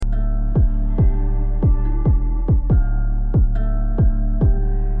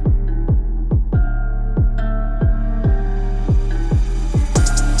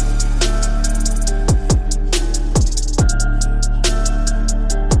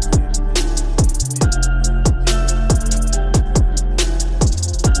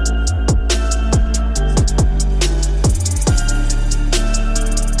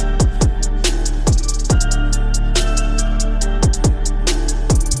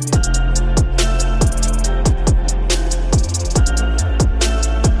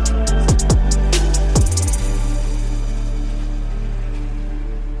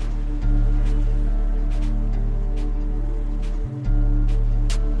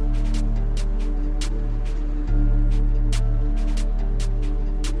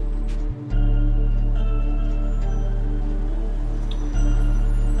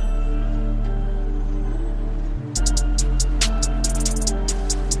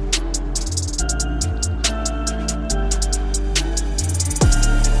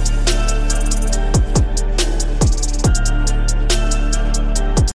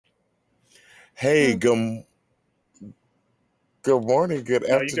Good morning, good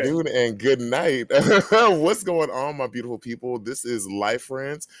No, you good. afternoon, and good night. What's going on, my beautiful people? This is Life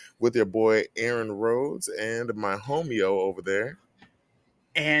Friends with your boy Aaron Rhodes and my homie over there.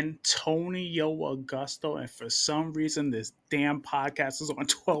 Antonio Augusto, and for some reason this damn podcast is on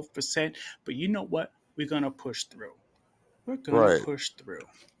 12%. But you know what? We're gonna push through. We're gonna Right. push through.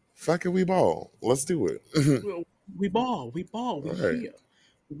 Fuck it, we ball. Let's do it. We ball. We Right. here.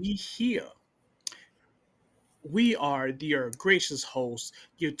 We here. We are your gracious hosts,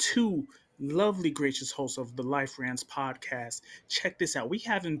 your two lovely gracious hosts of the Life Rants podcast. Check this out. We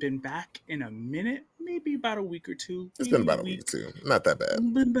haven't been back in a minute, maybe about a week or two, It's been maybe a about a week week. too. Not that bad.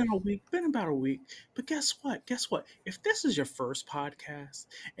 Been about a week. But guess what? If this is your first podcast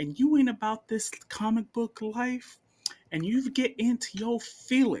and you ain't about this comic book life and you get into your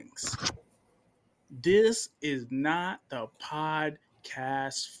feelings, this is not the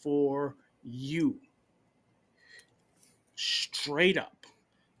podcast for you. Straight up.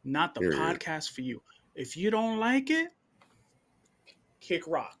 Not the Period. podcast for you. If you don't like it, kick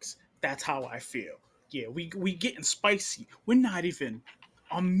rocks. That's how I feel. Yeah, we getting spicy. We're not even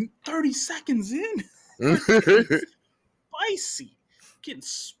 30 seconds in. Spicy. Getting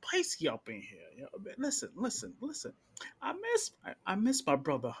spicy up in here. You know, listen. I miss my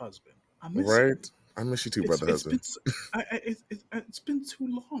brother husband. I miss him. Right? I miss you too, brother husband. It's been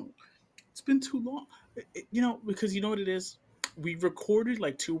too long. It's been too long. Because you know what it is? We recorded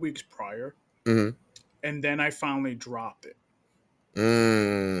like 2 weeks prior, and then I finally dropped it.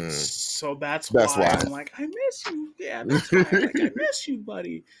 So that's why I'm like, I miss you. Yeah, that's why I'm like, I miss you,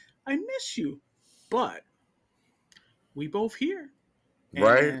 buddy. I miss you. But we both here.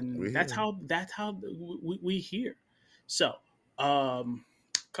 Right? And that's how we here. So,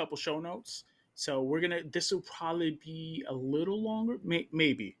 couple show notes. So this will probably be a little longer,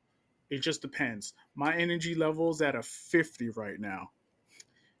 maybe. It just depends. My energy level's at a 50 right now.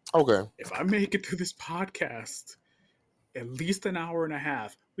 Okay. If I make it through this podcast, at least an hour and a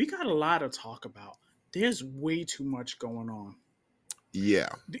half, we got a lot to talk about. There's way too much going on. Yeah.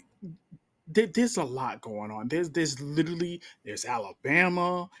 There's a lot going on. There's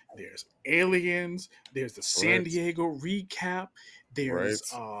Alabama, there's aliens, there's the San Diego recap, there's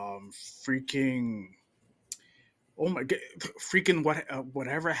freaking oh my god, freaking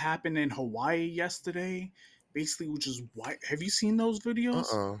whatever happened in Hawaii yesterday, basically, which is why. Have you seen those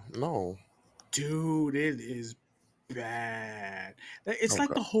videos? No. Dude, it is bad. It's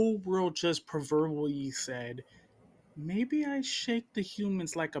like the whole world just proverbially said, maybe I shake the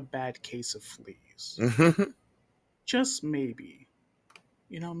humans like a bad case of fleas. Just maybe.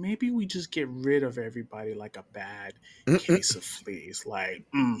 Maybe we just get rid of everybody like a bad case of fleas. Like,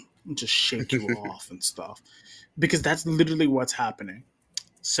 just shake you off and stuff. Because that's literally what's happening.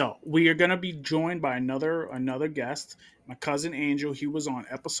 So we are gonna be joined by another guest, my cousin Angel. He was on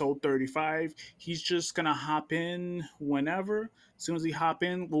episode 35. He's just gonna hop in whenever. As soon as he hop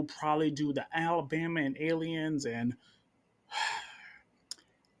in, we'll probably do the Alabama and aliens. And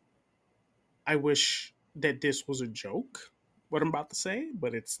I wish that this was a joke, what I'm about to say,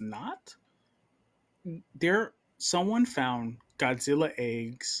 but it's not. Someone found Godzilla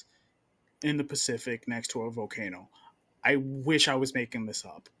eggs in the Pacific next to a volcano. I wish I was making this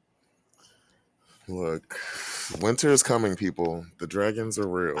up. Look, winter is coming, people. The dragons are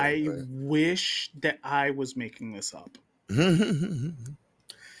real. I wish that I was making this up.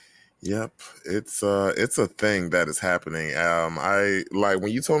 Yep, it's a thing that is happening. I like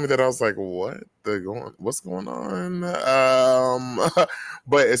when you told me that, I was like, what? What's going on?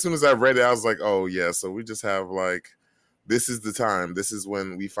 But as soon as I read it, I was like, oh yeah. So we just have like, this is the time. This is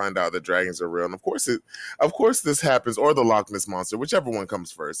when we find out that dragons are real, and of course this happens, or the Loch Ness monster, whichever one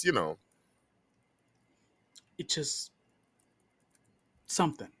comes first. It's just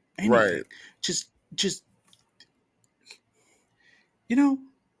something, anything. Right? Just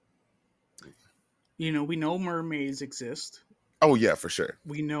we know mermaids exist. Oh yeah, for sure.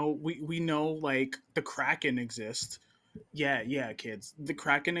 We know like the Kraken exists. Yeah, kids. The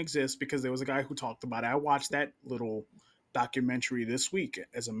Kraken exists because there was a guy who talked about it. I watched that little documentary this week,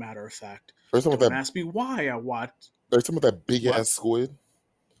 as a matter of fact. Don't ask me why I watched. Are you talking about that big ass squid?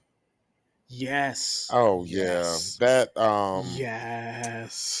 Yes. Oh yes. Yeah. That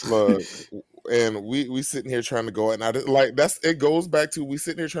yes. Look, and we sitting here trying to go out, like it goes back to we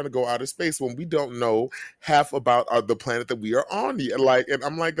sitting here trying to go outer space when we don't know half about the planet that we are on. Like, and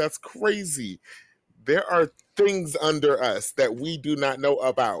I'm like, that's crazy. There are things under us that we do not know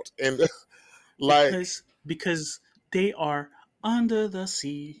about, and like because they are under the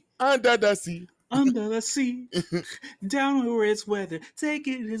sea. Under the sea. under the sea, down where it's weather. Take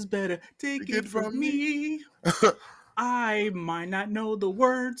it is better. Take Take it it from from me. me. I might not know the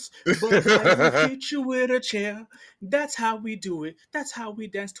words, but I will hit you with a chair. That's how we do it. That's how we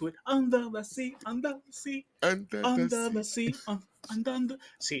dance to it. Under the sea, under the sea, Under the under the sea. sea, under.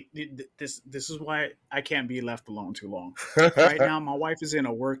 See, this is why I can't be left alone too long. Right now, my wife is in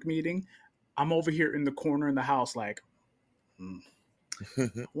a work meeting. I'm over here in the corner in the house, like, I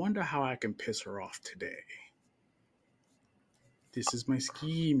wonder how I can piss her off today. This is my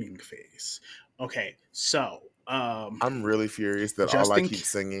scheming face. Okay, so I'm really furious that all just I in keep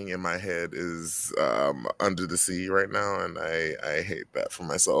singing in my head is Under the Sea right now, and I hate that for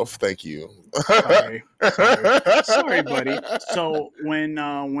myself. Thank you. sorry, buddy. So when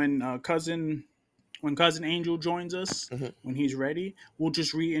cousin Angel joins us, Mhm. when he's ready, we'll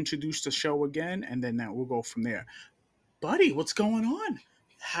just reintroduce the show again, and then we'll go from there. Buddy, what's going on?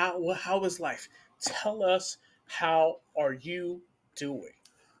 How is life? Tell us, how are you doing?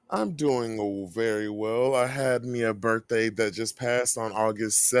 I'm doing very well. I had me a birthday that just passed on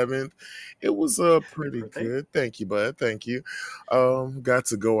August 7th. It was Happy pretty birthday! good. Thank you, bud. Thank you. Got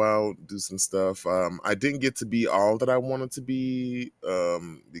to go out, do some stuff. I didn't get to be all that I wanted to be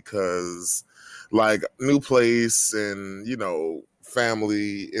because, like, new place and,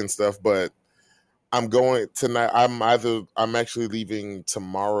 family and stuff. But I'm going tonight. I'm actually leaving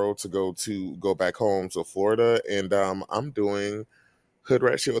tomorrow to go back home to Florida, and I'm doing hood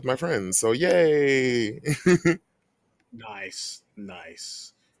rat shit with my friends. So yay! Nice,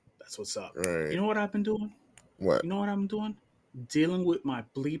 nice. That's what's up. Right. You know what I've been doing? What? You know what I'm doing? Dealing with my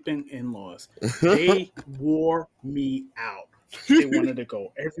bleeping in laws. They wore me out. They wanted to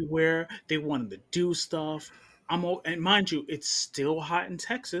go everywhere. They wanted to do stuff. And mind you, it's still hot in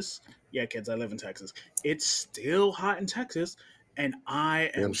Texas. Yeah, kids, I live in Texas. It's still hot in Texas, and I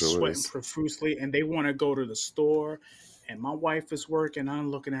Damn am sure sweating is. profusely. And they want to go to the store, and my wife is working. I'm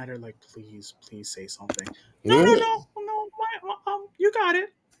looking at her like, please, please say something. No, no, no, no, you got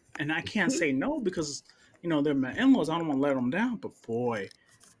it. And I can't say no because they're my in-laws. I don't want to let them down. But boy,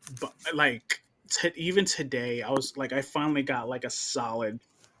 but like even today, I was like, I finally got like a solid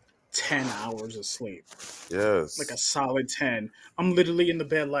 10 hours of sleep, like a Yes. solid 10. I'm literally in the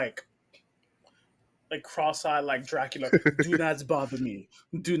bed like cross-eyed, like Dracula. Do not bother me.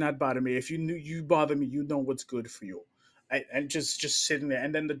 Do not bother me. If you bother me, you know what's good for you. And just sitting there,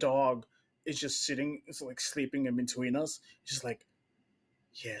 and then the dog is just sitting, it's like sleeping in between us, just like,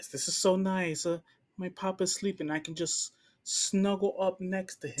 yes, this is so nice. My papa's sleeping. I can just snuggle up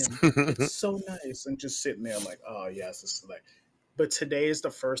next to him. It's so nice. And just sitting there like, oh, yes, this is like. But today is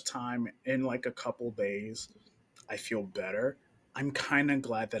the first time in like a couple days I feel better. I'm kind of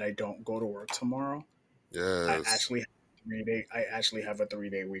glad that I don't go to work tomorrow. Yes. I actually have a 3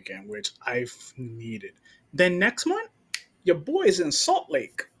 day weekend, which I've needed. Then next month, your boy's in Salt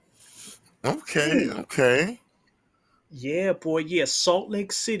Lake. Okay. Hmm. Okay. Yeah, boy. Yeah, Salt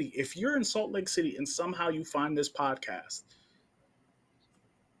Lake City. If you're in Salt Lake City and somehow you find this podcast,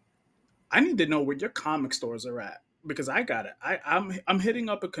 I need to know where your comic stores are at because I got it. I'm hitting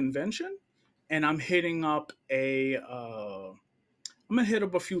up a convention, and I'm gonna hit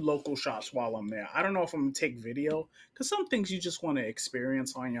up a few local shops while I'm there. I don't know if I'm gonna take video because some things you just want to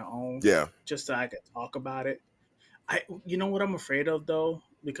experience on your own, Yeah. just so I can talk about it. You know what I'm afraid of though,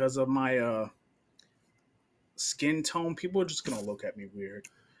 because of my skin tone, people are just gonna look at me weird.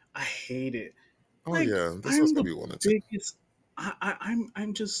 I hate it. Oh Like yeah. That's what's I'm gonna the be wanted to. biggest.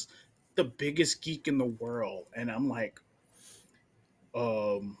 I'm just the biggest geek in the world, and I'm like,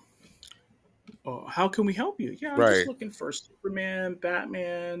 um, how can we help you? Yeah, I'm just Right. looking for Superman,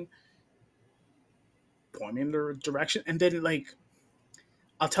 Batman. Point me in the direction, and then like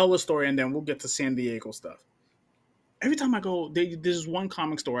I'll tell a story, and then we'll get to San Diego stuff. Every time I go, there's one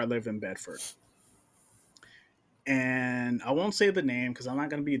comic store. I live in Bedford, and I won't say the name because I'm not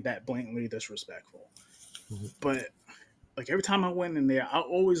going to be that blatantly disrespectful. But like every time I went in there, I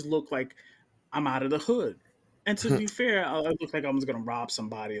always look like I'm out of the hood. And to be fair, I look like I was going to rob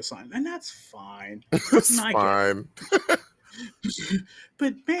somebody or something, and that's fine. It's I get fine. it.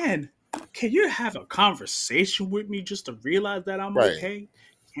 But man, can you have a conversation with me just to realize that I'm Right. okay?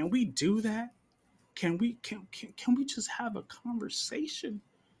 Can we do that? Can we just have a conversation?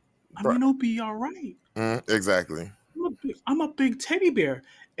 I Right. mean, it'll be all right. Exactly. I'm a big teddy bear,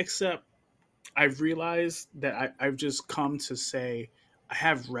 except I've realized that I've just come to say I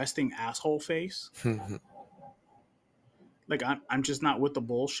have resting asshole face. Like I'm just not with the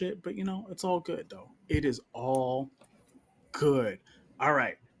bullshit, but it's all good though. It is all good. All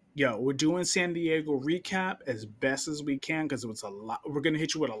right. Yo, we're doing San Diego recap as best as we can because it was a lot. We're gonna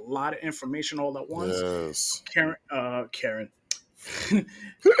hit you with a lot of information all at once. Yes. Karen,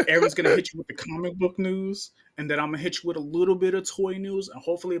 Aaron's gonna hit you with the comic book news, and then I'm gonna hit you with a little bit of toy news, and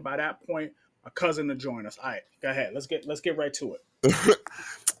hopefully by that point, my cousin will join us. All right, go ahead. Let's get right to it.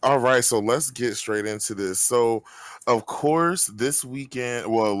 All right, so let's get straight into this. So, of course, this weekend,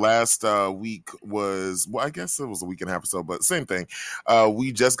 well, last week was, well, I guess it was a week and a half or so, but same thing.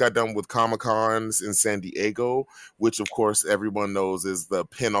 We just got done with Comic Cons in San Diego, which, of course, everyone knows is the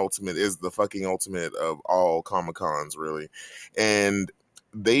penultimate, is the fucking ultimate of all Comic Cons, really. And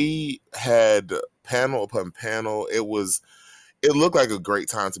they had panel upon panel. It looked like a great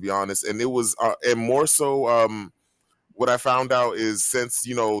time, to be honest, and it was, and more so, what I found out is since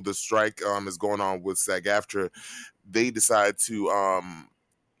the strike is going on with SAG-AFTRA, they decide to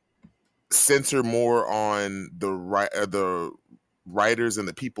center more on the writers and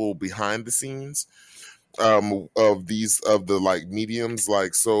the people behind the scenes of the like mediums,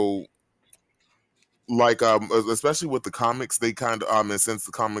 like so. Like especially with the comics, they kind of and since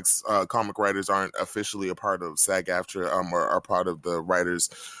the comic writers aren't officially a part of SAG-AFTRA or are part of the writers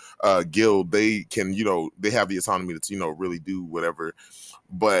guild, they can they have the autonomy to really do whatever,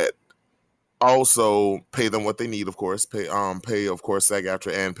 but also pay them what they need, of course. Pay of course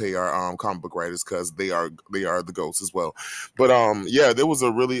SAG-AFTRA and pay our comic book writers because they are the ghosts as well. But yeah, there was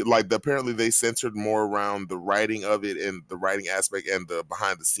a really apparently they centered more around the writing of it and the writing aspect and the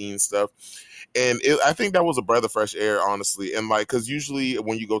behind the scenes stuff. And I think that was a breath of fresh air, honestly. And because usually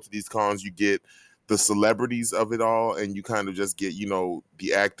when you go to these cons, you get the celebrities of it all, and you kind of just get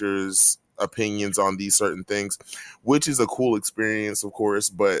the actors' opinions on these certain things, which is a cool experience, of course.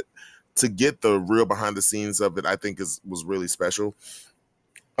 But to get the real behind the scenes of it, I think was really special.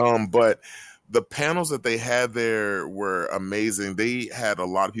 But the panels that they had there were amazing. They had a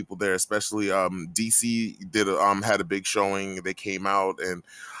lot of people there, especially DC had a big showing. They came out and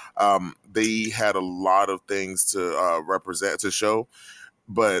they had a lot of things to represent to show.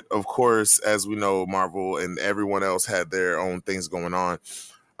 But of course, as we know, Marvel and everyone else had their own things going on.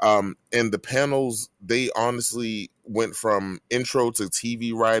 And the panels, they honestly went from intro to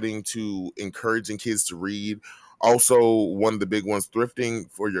TV writing to encouraging kids to read. Also, one of the big ones, thrifting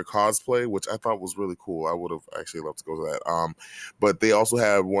for your cosplay, which I thought was really cool. I would have actually loved to go to that. But they also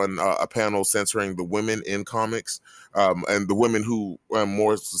had a panel centering the women in comics, and the women who,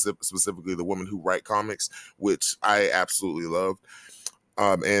 more specifically, the women who write comics, which I absolutely loved.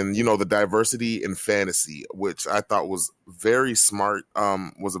 And the diversity in fantasy, which I thought was very smart,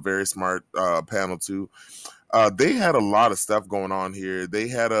 was a very smart panel too. They had a lot of stuff going on here. They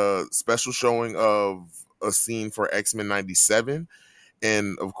had a special showing of a scene for X-Men '97,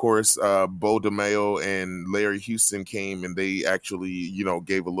 and of course, Bo DeMeo and Larry Houston came, and they actually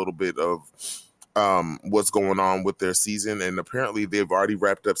gave a little bit of what's going on with their season. And apparently they've already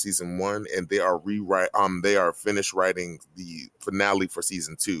wrapped up season 1, and they are finished writing the finale for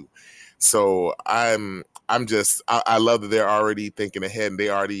season 2. So I love that they're already thinking ahead, and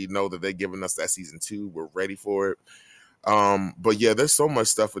they already know that they're giving us that season 2. We're ready for it. But yeah, there's so much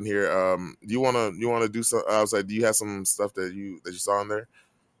stuff in here. Do you wanna do some? I was like, do you have some stuff that you saw in there?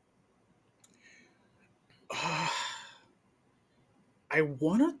 I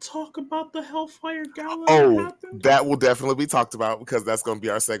want to talk about the Hellfire Gala that Oh, happened. that will definitely be talked about because that's going to be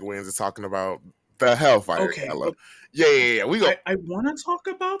our segue into talking about the Hellfire Okay, Gala. Yeah. We go. I want to talk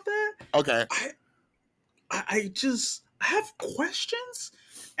about that. Okay. I I have questions,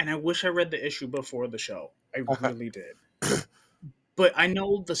 and I wish I read the issue before the show. I really did. But I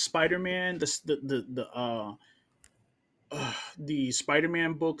know the Spider-Man, the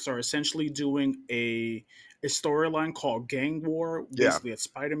Spider-Man books are essentially doing a storyline called Gang War. Yeah. Basically, it's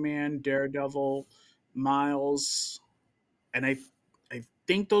Spider-Man, Daredevil, Miles, and I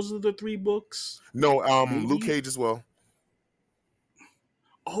think those are the three books. No. Luke Maybe. Cage as well.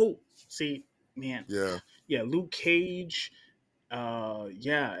 Oh, see, man, Yeah. yeah, Luke Cage.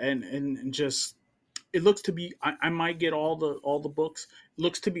 Yeah, and just it looks to be. I might get all the books.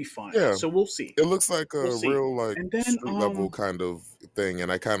 Looks to be fun. Yeah. So we'll see. It looks like We'll a see. real And then street level kind of thing,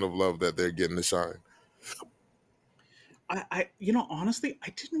 and I kind of love that they're getting the shine. honestly, I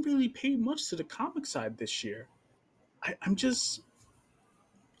didn't really pay much to the comic side this year. I'm just,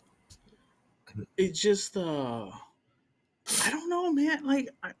 it's just, I don't know, man. Like,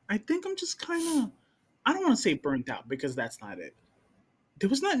 I think I'm just kind of, I don't want to say burnt out because that's not it. There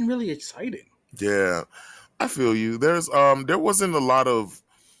was nothing really exciting. Yeah, I feel you. There wasn't a lot of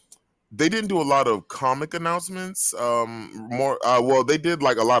they didn't do a lot of comic announcements. More well, they did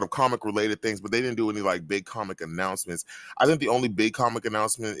like a lot of comic related things, but they didn't do any like big comic announcements. I think the only big comic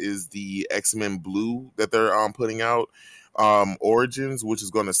announcement is the X-Men Blue that they're putting out, Origins, which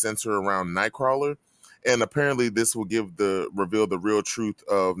is going to center around Nightcrawler, and apparently this will reveal the real truth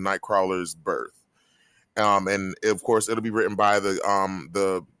of Nightcrawler's birth. And of course, it'll be written by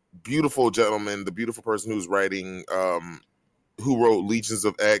the beautiful gentleman, the beautiful person who's writing who wrote Legions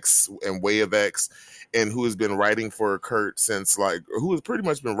of X and Way of X, and who has been writing for Kurt since who has pretty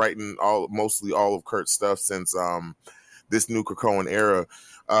much been writing mostly all of Kurt's stuff since this new Krakoan era.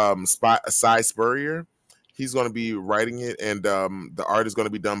 Cy Spurrier, he's going to be writing it, and the art is going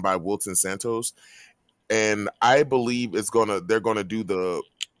to be done by Wilton Santos. And I believe they're gonna do the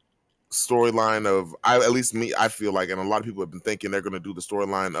storyline of at least me, I feel like, and a lot of people have been thinking they're gonna do the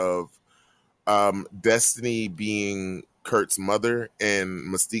storyline of Destiny being Kurt's mother and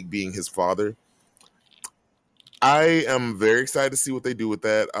Mystique being his father. I am very excited to see what they do with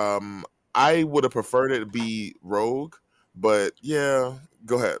that. I would have preferred it to be Rogue, but yeah,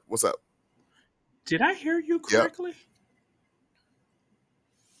 go ahead. What's up? Did I hear you Yep, correctly?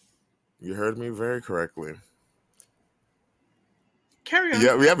 you heard me very correctly. Carry on.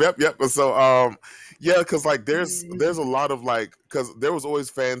 Yep. So, yeah, because like there's a lot of like because there was always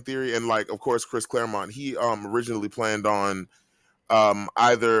fan theory and like of course Chris Claremont he originally planned on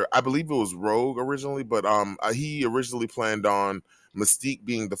either I believe it was Rogue originally, but he originally planned on Mystique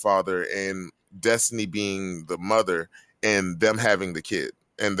being the father and Destiny being the mother, and them having the kid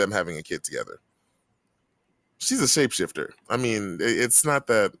and them having a kid together. She's a shapeshifter. I mean, it's not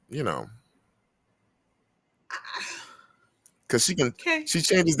that because Okay. she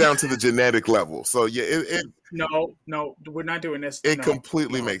changes down to the genetic level. So yeah, No, no, we're not doing this. it No,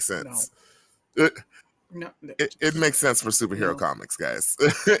 completely no, makes no, sense. It, no, it makes sense for superhero no. comics, guys.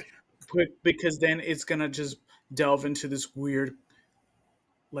 Because then it's gonna just delve into this weird,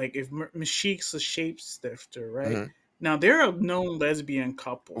 like if Mashique's a shapeshifter, right? hmm Now they're a known lesbian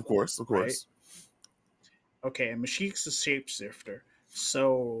couple, Of course, of right? course. Okay, and Mashique's a shapeshifter.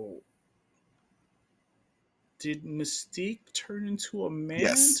 So did Mystique turn into a man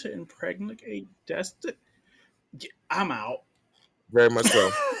Yes, to impregnate Destiny? I'm out. very much so.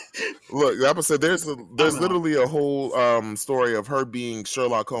 Look, like I said, I'm there's out. literally a whole story of her being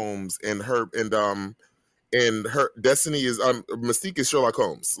Sherlock Holmes and her Destiny is Mystique is Sherlock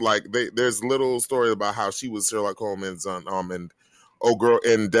Holmes. Like there's little story about how she was Sherlock Holmes and oh girl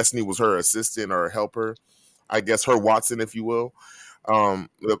and Destiny was her assistant or helper, I guess her Watson, if you will.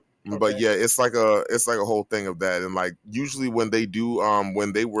 But Okay. yeah, it's like a whole thing of that, and like usually when they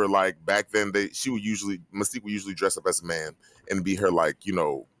were like back then Mystique would usually dress up as a man and be her like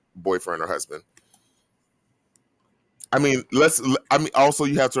boyfriend or husband. I mean, also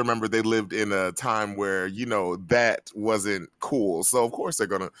you have to remember they lived in a time where that wasn't cool. So of course they're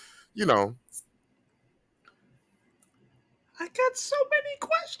gonna, you know, I got so many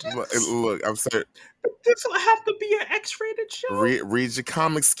questions. look. I'm sorry. This will have to be an X-rated show. Read your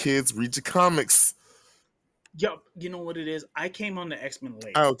comics, kids. Read your comics. Yup. You know what it is? I came on the X-Men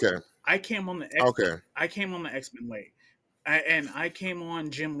late. Okay. I came on the X. Okay. I came on the X-Men late, and I came on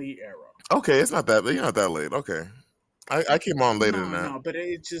Jim Lee era. Okay. It's not that. You're not that late. Okay. I came on later than No, that. no, but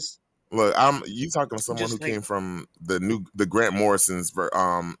it Look, you talking to someone who just like, came from the Grant Morrison's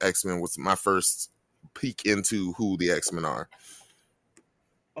X-Men was my first peek into who the X-Men are.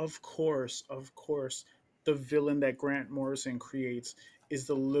 of course, the villain that Grant Morrison creates is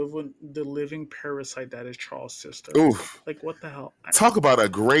the living parasite that is Charles' sister. Oof. Like what the hell? Talk about a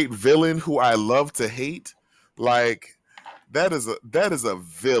great villain who I love to hate. Like that is a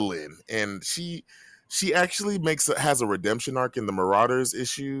villain, and she actually has a redemption arc in the Marauders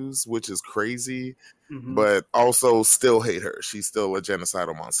issues, which is crazy. Mm-hmm. But also still hate her. She's still a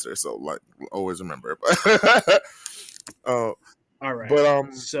genocidal monster. So like always remember. uh, All right.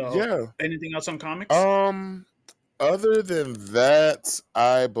 but So, yeah. anything else on comics? Um Other than that,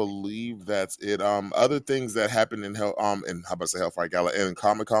 I believe that's it. Other things that happened in how about to say Hellfire Gala and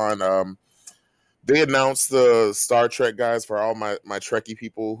Comic Con. They announced the Star Trek guys for all my Trekkie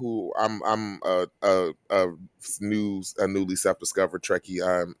people who I'm a newly self discovered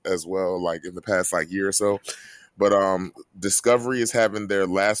Trekkie as well, like in the past like year or so. But Discovery is having their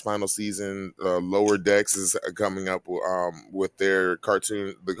last final season. Lower Decks is coming up with their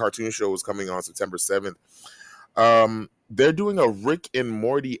cartoon. The cartoon show is coming on September 7th. They're doing a Rick and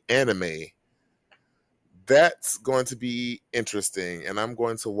Morty anime. That's going to be interesting, and I'm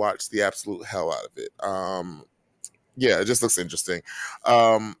going to watch the absolute hell out of it. Yeah, it just looks interesting.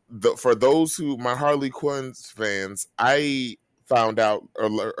 For those who my Harley Quinn fans, I found out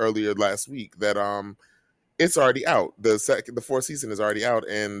earlier last week that it's already out. The fourth season is already out,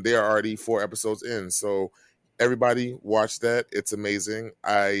 and they are already 4 episodes in. So everybody watch that. It's amazing.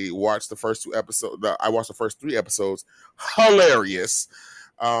 I watched the first 2 episodes. I watched the first 3 episodes. Hilarious.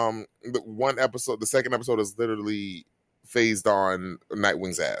 The second episode is literally phased on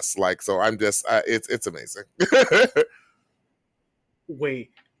Nightwing's ass. Like, so I'm just, it's amazing.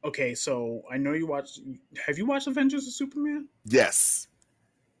 Wait, okay, so I know you watched. Have you watched Avengers of Superman? Yes,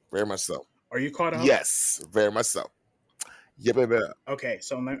 very much so. Are you caught up? Yes, very much so. Yep, yep, yep. Okay,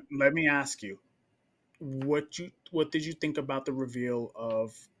 so let me ask you, what did you think about the reveal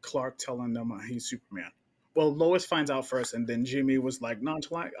of Clark telling them he's Superman? Well, Lois finds out first, and then Jimmy was like,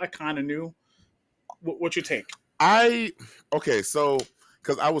 "Nonchalant, I kind of knew." What's your take? Okay, so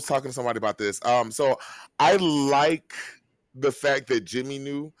because I was talking to somebody about this, so I like the fact that Jimmy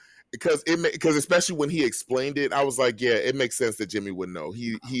knew, because especially when he explained it, I was like, yeah, it makes sense that Jimmy would know.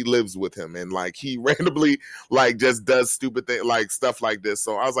 He lives with him, and like he randomly like just does stupid things, like stuff like this.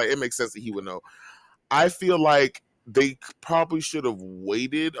 So I was like, it makes sense that he would know. I feel like they probably should have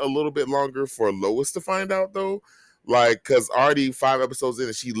waited a little bit longer for Lois to find out, though, like because already 5 episodes in,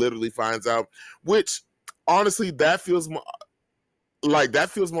 and she literally finds out, which honestly that feels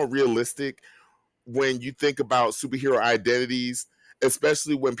more realistic when you think about superhero identities,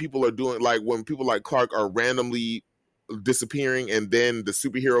 especially when people are doing when people like Clark are randomly disappearing and then the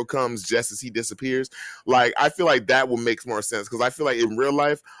superhero comes just as he disappears. Like, I feel like that would make more sense, because I feel like in real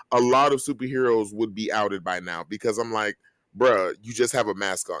life a lot of superheroes would be outed by now, because I'm like, bruh, you just have a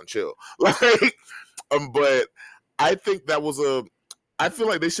mask on, chill. Like, but I think I feel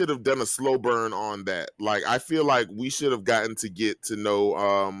like they should have done a slow burn on that. Like, I feel like we should have gotten to get to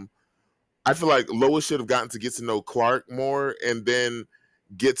know I feel like Lois should have gotten to get to know Clark more, and then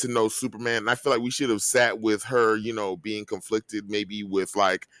get to know Superman. And I feel like we should have sat with her, being conflicted, maybe with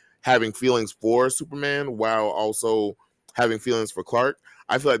like having feelings for Superman while also having feelings for Clark.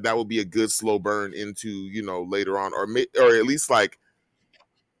 I feel like that would be a good slow burn into, later on, or at least like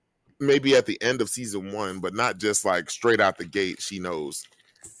maybe at the end of season 1, but not just like straight out the gate she knows.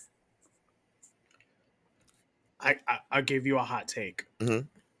 I'll give you a hot take. Mm-hmm.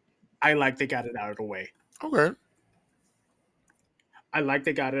 I like they got it out of the way. Okay. I like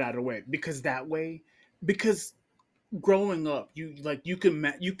they got it out of the way because growing up, you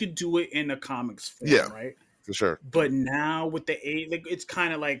could do it in a comics form, Yeah, right? for sure. But now with the age, like it's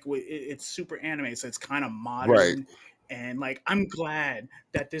kind of like it's super anime, so it's kind of Right. modern. And like, I'm glad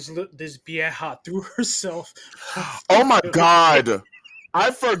that this Vieja threw herself off Oh the my building. God.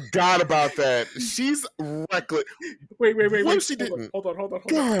 I forgot about that. She's reckless. Wait. What if she didn't? Hold on.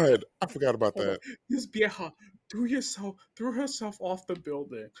 God, I forgot about Hold on. that. This Vieja threw herself off the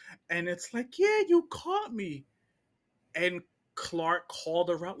building, and it's like, yeah, you caught me. And Clark called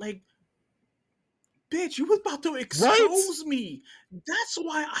her out like, bitch, you was about to Right? expose me. That's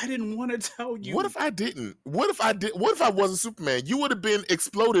why I didn't want to tell you. What if I didn't? What if I did? What if I wasn't Superman? You would have been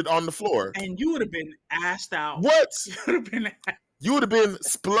exploded on the floor. And you would have been assed out. What? You would have been. You would have been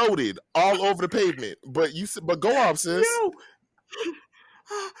exploded all over the pavement. But go off, sis. Yo,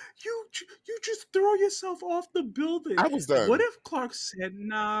 you just throw yourself off the building. I was done. What if Clark said,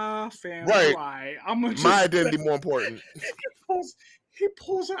 "Nah, fam, right. Right. I'm gonna just my identity more important." He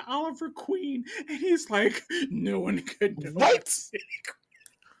pulls an Oliver Queen, and he's like, "No one could know."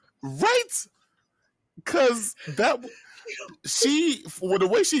 Right. Because the way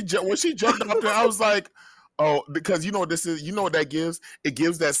when she jumped up there, I was like, oh, because you know what this is. You know what that gives? It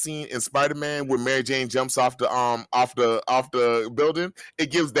gives that scene in Spider-Man where Mary Jane jumps off the building.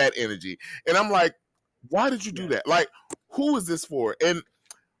 It gives that energy, and I'm like, why did you do that? Like, who is this for? And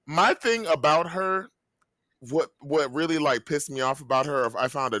my thing about her, what really like pissed me off about her, if I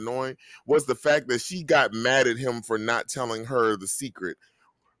found annoying, was the fact that she got mad at him for not telling her the secret.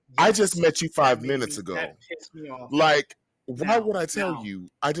 Yes, I just met you 5 minutes ago. That pissed me off. Like, why would I tell you?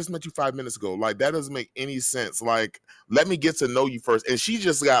 I just met you 5 minutes ago. Like, that doesn't make any sense. Like, let me get to know you first. And she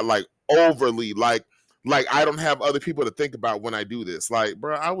just got like overly like I don't have other people to think about when I do this. Like,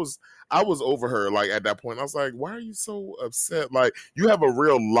 bro, I was over her. Like, at that point, I was like, why are you so upset? Like, you have a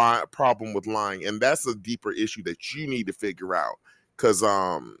real problem with lying, and that's a deeper issue that you need to figure out. Because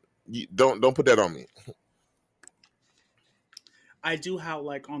don't put that on me. I do have,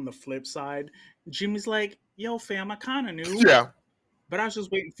 like, on the flip side, Jimmy's like, yo, fam, I kind of knew. Yeah. But I was just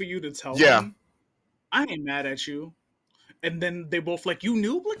waiting for you to tell me. I ain't mad at you. And then they both like, you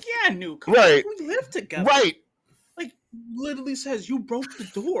knew? Like, yeah, I knew. Right. We lived together. Right. Like, literally says, you broke the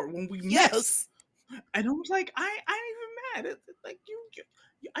door when we met. Yes. And I was like, I ain't even mad. Like,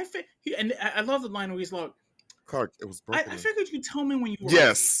 and I love the line where he's like, Clark, it was I broken. figured you'd tell me when you were ready.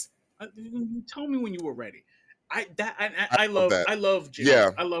 Yes, You tell me when you were ready. I love that. I love Jimmy.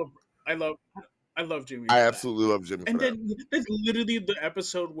 Yeah, I love I love Jimmy I for that. absolutely love Jimmy for And that. then there's literally the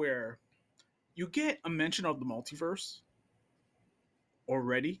episode where you get a mention of the multiverse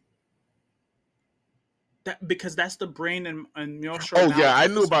already. That because that's the Brain and Maelstrom Oh Mala yeah, I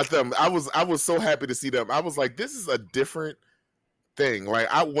knew episode. about them. I was so happy to see them. I was like, this is a different thing. Like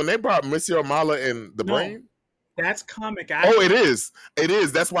when they brought Monsieur Mala and the No, Brain. that's comic Oh, accurate. it is.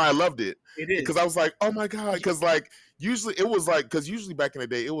 That's why I loved it It because is. I was like, oh my god, because like usually it was like because usually back in the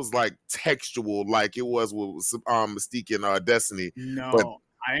day it was like textual, like it was with Mystique and Destiny, but No,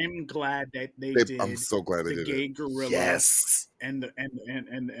 I am glad that they I'm did so glad they the did it. gay gorilla Yes, and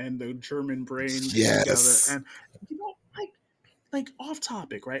the German Brain together. yes. And you know, like off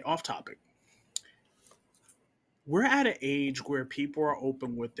topic, right? Off topic. We're at an age where people are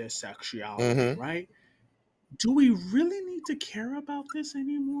open with their sexuality, Mm-hmm. right? Do we really need to care about this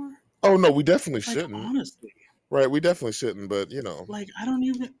anymore? Oh no, we definitely Like shouldn't. honestly, Right, we definitely shouldn't. But you know, like I don't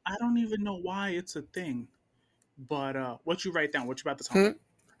even know why it's a thing. But what you write down? What you about to tell hmm? me?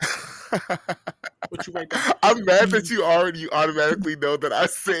 What you write down? I'm mad that You, you automatically know that I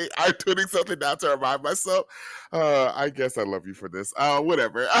say I'm putting something down to remind myself. I guess I love you for this.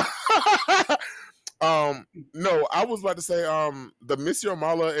 Whatever. No, I was about to say the Monsieur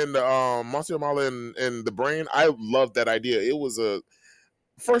Mala and the Monsieur Mala and the Brain. I love that idea. It was a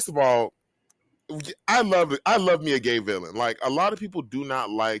first of all, I love it. I love me a gay villain. Like a lot of people do not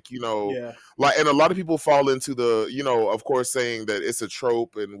like, yeah, like, and a lot of people fall into the, of course, saying that it's a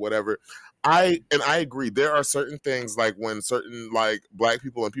trope and whatever. I agree. There are certain things like when certain like black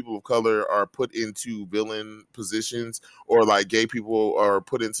people and people of color are put into villain positions, or like gay people are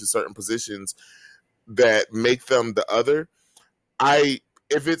put into certain positions that make them the other. I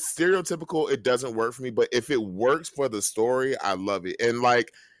If it's stereotypical, it doesn't work for me. But if it works for the story, I love it. And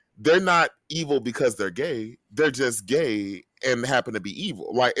like, they're not evil because they're gay. They're just gay and happen to be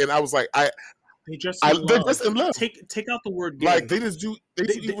evil. Like, and I was like, they just in they're just love. in love. Take out the word Like gay. they do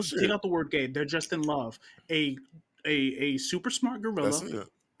evil Take shit. out the word gay. They're just in love. A a super smart That's gorilla it.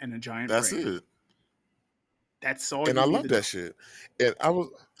 and a giant That's brain. it. That's all And you I need love to that know. shit. And I was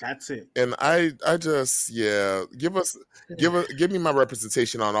That's it. and I just give me my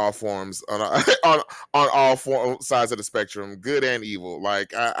representation on all forms on all sides of the spectrum, good and evil.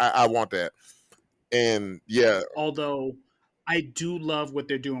 Like I want that. And yeah, Although I do love what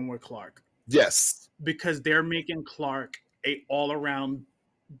they're doing with Clark yes, because they're making Clark a all around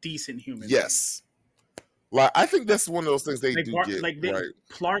decent human being. yes. Like I think that's one of those things they do get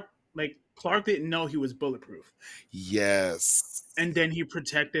right. Clark didn't know he was bulletproof, Yes, and then he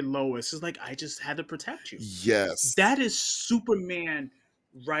protected Lois. It's like I just had to protect you. yes, That is Superman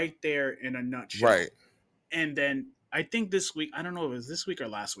right there in a right. nutshell. And then I think this week, I don't know if it was this week or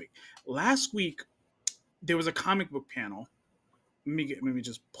last week. Last week there was a comic book panel. Let me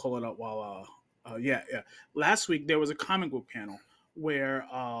just pull it up while yeah. Last week there was a comic book panel where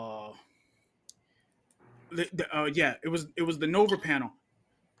yeah, it was the Nova panel,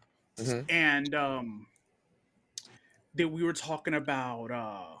 Hmm. and that we were talking about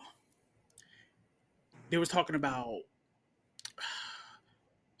they was talking about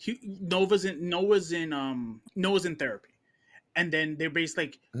Noah's in therapy, and then they're basically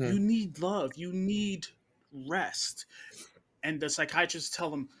like, Hmm. you need love, you need rest, and the psychiatrists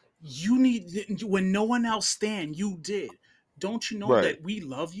tell him, you need, when no one else stand, you did. Don't you know Right. that we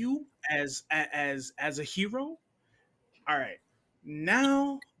love you as a hero? All right,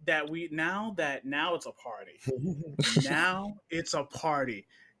 now it's a party. Now it's a party.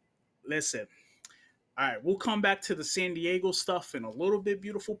 Listen, all right, we'll come back to the San Diego stuff in a little bit,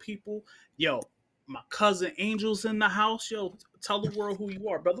 beautiful people. Yo, my cousin Angel's in the house. Yo, tell the world who you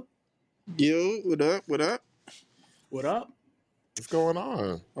are, brother. Yo, what up? What up? What up? What's going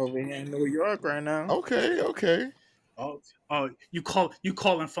on? Over here in New York right now. Okay, okay. Oh, oh, you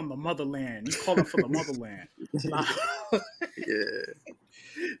calling from the motherland. You calling from the motherland. Nah. Yeah.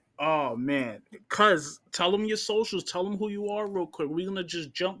 Oh man, cuz tell them your socials. Tell them who you are, real quick. We're gonna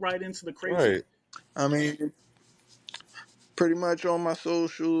just jump right into the crazy. Right. I mean, pretty much on my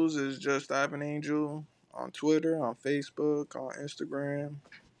socials is just Ivan Angel on Twitter, on Facebook, on Instagram,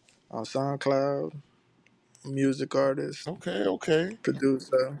 on SoundCloud. Music artist, Okay, okay.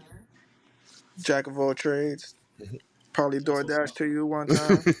 producer, jack of all trades. Probably That's what's DoorDash up. to you one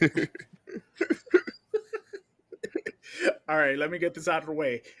time. All right, let me get this out of the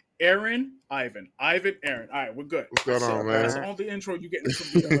way. Aaron, Ivan, Aaron. All right, we're good. What's going on, All That's man? the right. only intro you're getting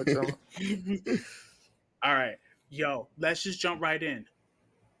from You me. know what I'm All right, yo, let's just jump right in.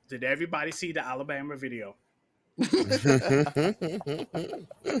 Did everybody see the Alabama video?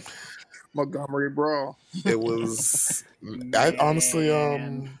 Montgomery Brawl. It was, I honestly,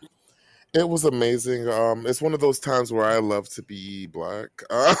 Man. it was amazing. It's one of those times where I love to be black.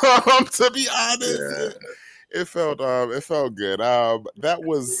 To be honest, Yeah. it felt good.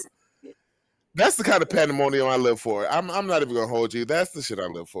 That's the kind of pandemonium I live for. I'm not even gonna hold you. That's the shit I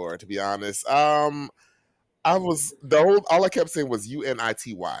live for, to be honest. I was the whole all I kept saying was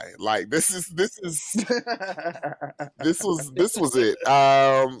UNITY. Like this was it.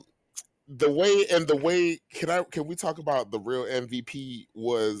 The way can we talk about the real MVP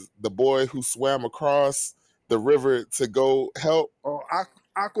was the boy who swam across the river to go help Oh,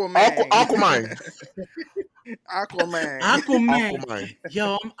 Aquaman. Aquaman. Aquaman. Aquaman. Aquaman.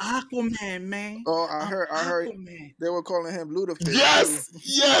 Yo, I'm Aquaman, man. Oh, I'm I heard Aquaman. they were calling him Ludafish too. Yes,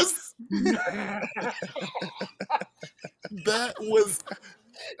 yes. That was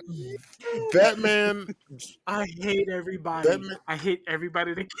that man. I hate That everybody. man. I hate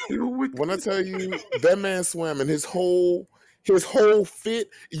everybody that came with When I me. tell you that man swam and his whole fit,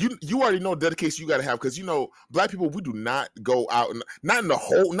 you already know dedication you got to have because black people we do not go out and not in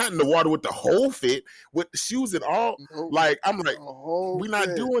the water with the whole fit with shoes and all. Nope. Like I'm like A whole we're not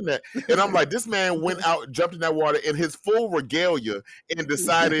fit. doing that, and I'm like this man went out jumped in that water in his full regalia and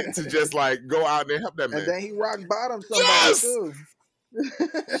decided to just like go out there and help that And man. then he rock bottomed somebody Yes, too.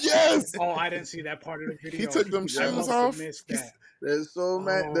 yes. Oh, I didn't see that part of the He video. took them I shoes Yo, must have off. missed He that. Oh there's so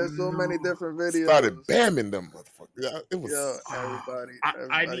many no. different started videos. bamming them motherfuckers. Yeah, it Yo, was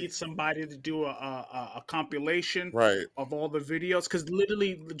I need somebody to do a compilation right. of all the videos because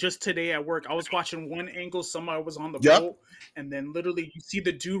literally just today at work I was watching one angle somebody was on the Yep. boat and then literally you see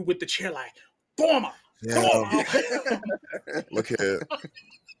the dude with the chair like former Yeah. Look at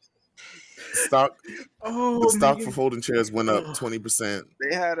stock. The oh stock for man. folding chairs went up Ugh. 20%.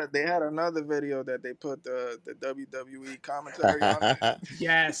 they had another video that they put the WWE commentary on it.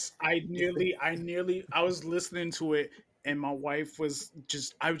 Yes, I was listening to it and my wife I was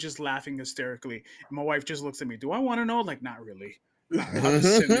just laughing hysterically. And my wife just looks at me, do I want to know? Like, not really. Not really. I'll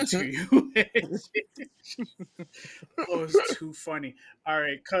just send it to you. Oh, it's too funny. All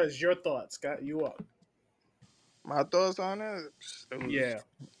right, cuz your thoughts got you up. My thoughts on it was, Yeah.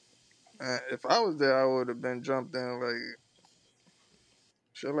 if I was there, I would have been jumped in like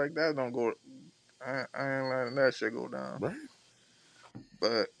shit like that. Don't go. I ain't letting that shit go down. Right.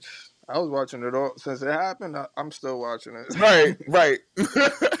 But I was watching it all since it happened. I'm still watching Right. it. Right.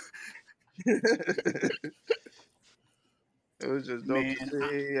 It was just dope to Man,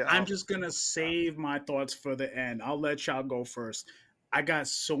 see. I'm just gonna save my thoughts for the end. I'll let y'all go first. I got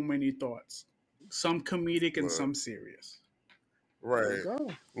so many thoughts, some comedic and Look. some serious. There you Right.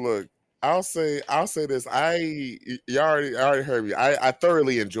 go. Look. I'll say this. I already heard me. I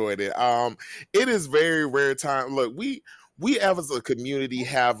thoroughly enjoyed it. It is very rare time. Look, we as a community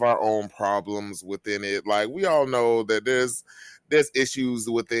have our own problems within it. Like we all know that there's issues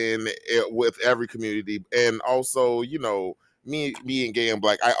within it with every community, and also me being gay and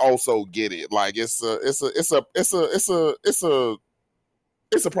black, I also get it. Like it's a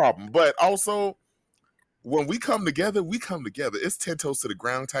problem, but also when we come together, we come together. It's 10 toes to the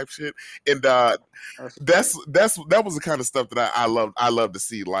ground type shit, and That's a fact. that was the kind of stuff that I love to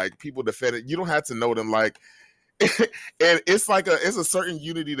see. Like people defend it. You don't have to know them, like, and it's a certain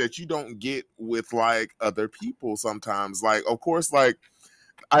unity that you don't get with like other people sometimes. Like, of course, like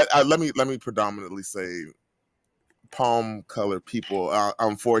let me predominantly say palm colored people.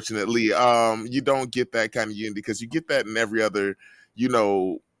 Unfortunately, you don't get that kind of unity because you get that in every other,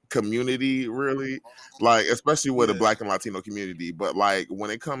 community really, like especially with the Yeah. black and Latino community. But like when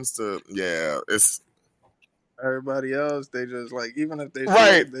it comes to it's Everybody else, they just like even if they see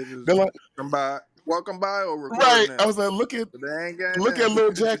right. it, they just They're like walking by or right. recording I it, was like, but they ain't getting look at in.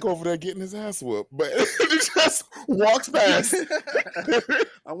 little Jack over there getting his ass whooped, but he just walks past.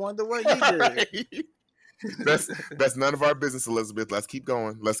 I wonder what he did. Right. That's none of our business, Elizabeth. Let's keep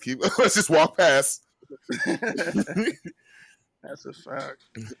going. Let's just walk past. That's a fact.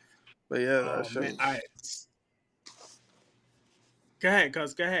 But yeah, that Oh shit man, was. go ahead,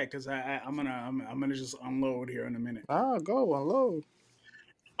 cause I'm gonna just unload here in a minute. Go unload.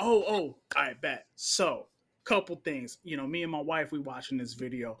 All right, bet. So, couple things. Me and my wife, we watching this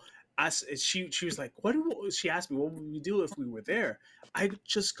video. She was like, she asked me, what would we do if we were there? I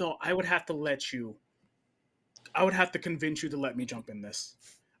just go, I would have to convince you to let me jump in this.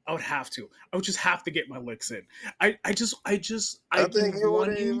 I would have to. I would just have to get my licks in. I I do think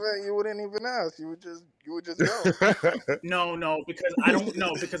one knee. you wouldn't even ask. You would just go. No,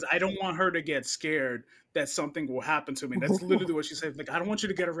 because I don't want her to get scared that something will happen to me. That's literally what she said. Like, I don't want you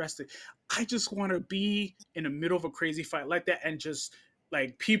to get arrested. I just want to be in the middle of a crazy fight like that and just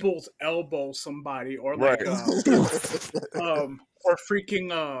like people's elbow somebody or Right. like or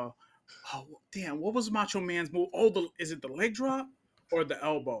freaking oh damn, what was Macho Man's move? Is it the leg drop or the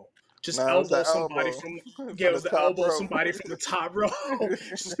elbow? Just Nah, it was the elbow somebody elbow from from it the was the top elbow rope. somebody from the top row.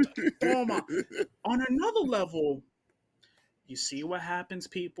 Just boom. On another level, you see what happens,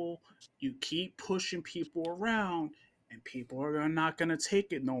 people. You keep pushing people around, and people are not gonna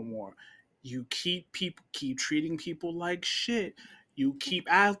take it no more. You keep treating people like shit. You keep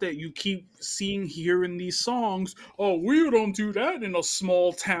after you keep seeing hearing these songs. Oh, we don't do that in a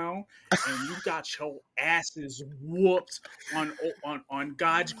small town, and you got your asses whooped on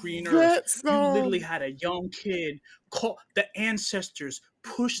God's green earth. That You literally song. had a young kid call the ancestors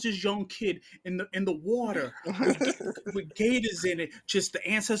pushed this young kid in the water with gators in it. Just the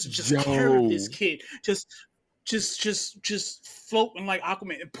ancestors just carried this Yo. kid, just floating like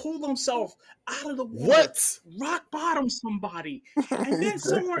Aquaman and pull themselves out of the water, What? rock bottom somebody, and then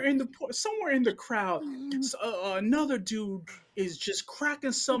somewhere in the crowd, another dude is just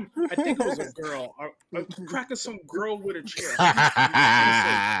cracking some. I think it was a girl, cracking some girl with a chair.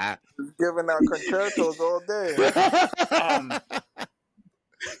 I'm gonna say, Giving out concertos all day. um,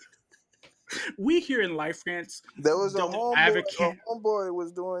 we here in Life Rants There was a don't homeboy. A advocate. homeboy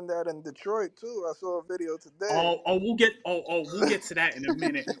was doing that in Detroit too. I saw a video today. We'll get to that in a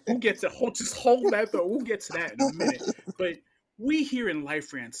minute. We'll get to just hold that though. We'll get to that in a minute. But we here in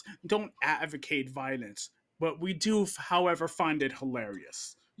Life Rants don't advocate violence, but we do, however, find it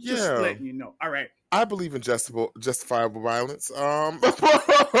hilarious. Just Yeah. letting you know. All right. I believe in justifiable violence.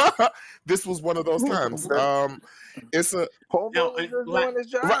 This was one of those times. It's a Homeboy Now, was just doing his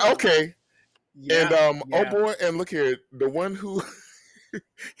job. right, okay. yeah, And oh yeah. boy, and look here, the one who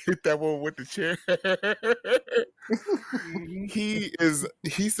hit that one with the chair. Mhm.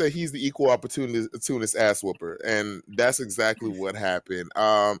 He said he's the equal opportunist ass whooper, and that's exactly what happened.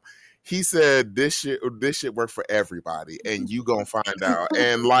 He said this shit worked for everybody, and you gonna find out.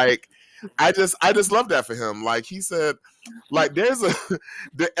 And like, I just love that for him. Like he said, like there's a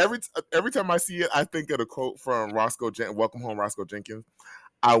every time I see it, I think of the quote from Welcome Home, Roscoe Jenkins.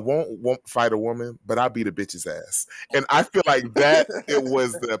 I won't fight a woman, but I'll beat a bitch's ass. And I feel like that it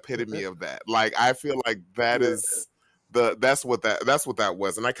was the epitome of that. Like I feel like that is that's what that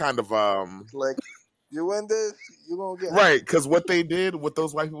was. And I kind of Like, you win this, you gonna get right, because what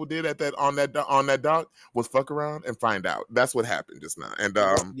those white people did on that dock was fuck around and find out. That's what happened just now. And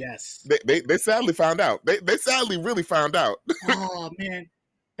Yes. they sadly found out. They sadly really found out. Oh man,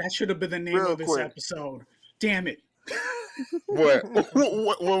 that should have been the name real of this quick. episode. Damn it. What?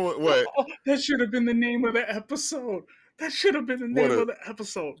 What? Oh, that should have been the name of the episode. That should have been the name of the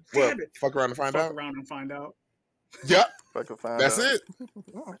episode. What? Damn it. Fuck around and find Fuck out? around and find out. Yep. If I could find That's out. it.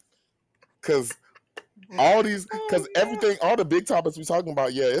 Because all these, because everything, all the big topics we talking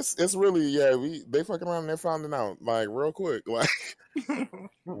about, yeah, it's really, they fucking around and they're finding out, like, real quick. Like,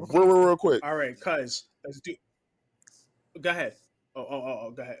 real quick. All right, cuz let's do. Go ahead.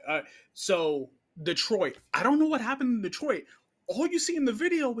 Go ahead. So Detroit. I don't know what happened in Detroit. All you see in the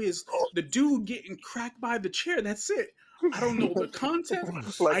video is the dude getting cracked by the chair. That's it. I don't know the content.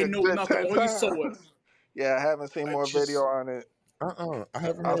 Like I a know good nothing. 10 All you saw times. was Yeah, I haven't seen more just video on it. I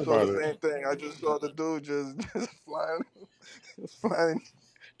haven't I heard saw about the it. same thing. I just saw the dude just flying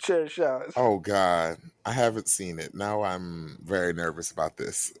chair shots. Oh God, I haven't seen it. Now I'm very nervous about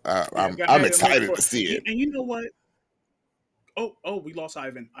this. yeah, I'm go ahead and look excited for to see it. And you know what? Oh, we lost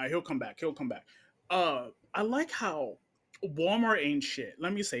Ivan. All right, he'll come back. I like how Walmart ain't shit.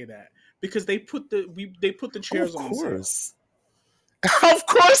 Let me say that because they put the chairs Of on sale. course, of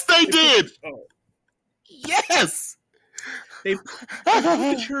course they did. Oh, Yes, they put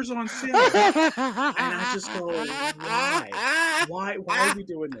the chairs on sale, and I just go, why? Why are we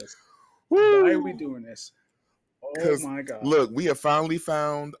doing this? Why are we doing this? Oh because my god! look, we have finally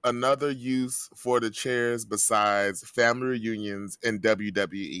found another use for the chairs besides family reunions and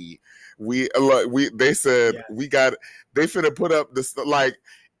WWE. They said Yes. they finna put up this like.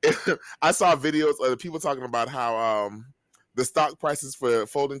 I saw videos of people talking about how the stock prices for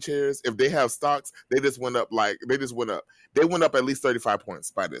folding chairs, if they have stocks, they went up. They went up at least 35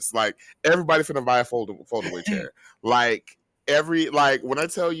 points by this. Like everybody finna buy a foldaway chair. Like when I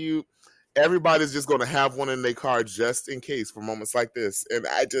tell you, everybody's just gonna have one in their car just in case for moments like this. And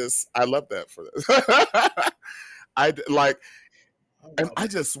I love that for this. I like I And love I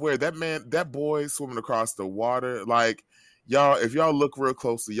it. just swear that boy swimming across the water, like y'all, if y'all look real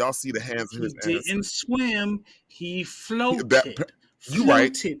closely, y'all see the hands of He his ass. didn't swim. He That floated. you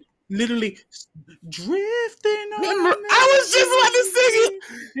right. Floated. Literally drifting on Remember, a I was memory. And I have just about to sing it.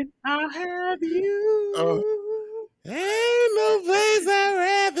 you. Ain't no place I'd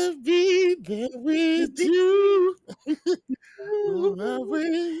rather be than To with be you. Love you. with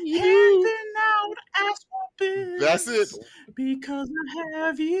you. Handing out That's it. bills because I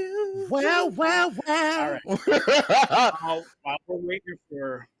have you. Wow, wow, All wow. right. While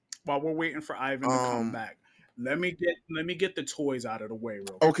while we're waiting for Ivan to come um. back, let me get the toys out of the way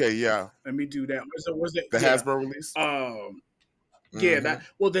real quick. Okay. Yeah. Let me do that. Was it? The Yeah. Hasbro release. Um. Yeah. Mm-hmm. That.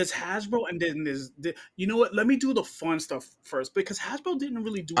 Well, there's Hasbro, and then you know what? Let me do the fun stuff first because Hasbro didn't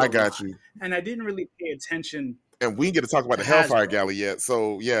really do I a got lot, you. and I didn't really pay attention And we didn't get to talk about to the Hellfire Hasbro. Galley yet.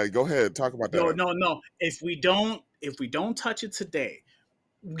 So yeah, go ahead. Talk about No, that. no, no. If we don't touch it today,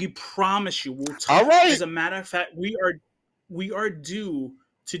 we promise you we'll All right. as a matter of fact, we are due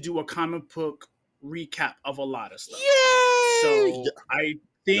to do a comic book recap of a lot of stuff. Yay! So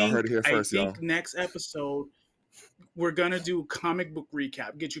Y'all heard it here I first, y'all. think next episode we're gonna do comic book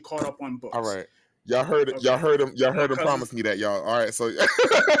recap, get you caught up on All books. right. Y'all heard it. Y'all Okay. heard him. Y'all heard him Because promise me that, y'all. All right. So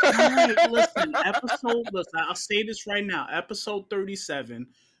all right, listen, I'll say this right now. Episode 37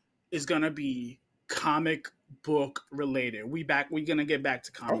 is gonna be comic book related. We're gonna get back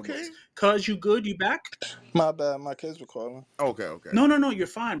to comic okay. books. Cuz you good? You back? My bad. My kids were calling. Okay. Okay. No, no, no. You're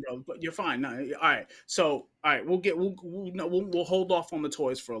fine, bro. But you're fine. No, all right. So, all right, we'll hold off on the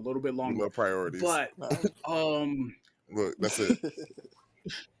toys for a little bit We longer. love priorities. But Nah. um, Look, that's it.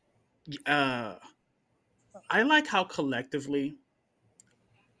 uh, I like how collectively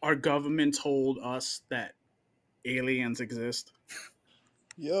our government told us that aliens exist,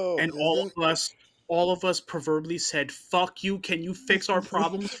 Yo, and isn't all of us proverbially said, "Fuck you! Can you fix our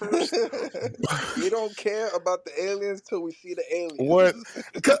problems first?" we don't care about the aliens till we see the What?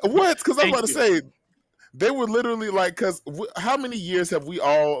 aliens. What? Because I'm Thank about to you. say they were literally like, because how many years have we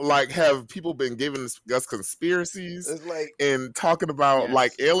all like have people been giving us conspiracies It's like and talking about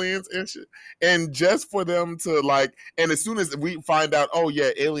like Yes. aliens and shit, and just for them to like, and as soon as we find out, oh yeah,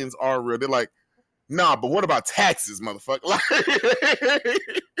 aliens are real, they're like, nah, but what about taxes, motherfucker? Like,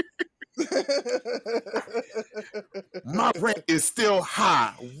 my rent is still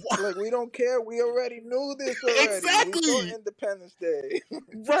high. What? like we don't care. We already knew this already. We saw Exactly. Independence Day.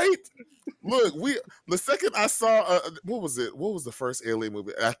 Right. Look, the second I saw what was it? What was the first alien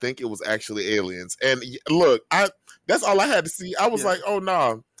movie? I think it was actually Aliens. And look, I that's all I had to see. I was Yeah. like, oh no,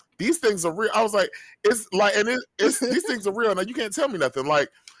 nah, these things are real. I was like, it's like, and it's these things are real. Now you can't tell me nothing. Like,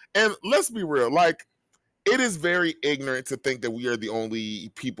 and let's be real, like. It is very ignorant to think that we are the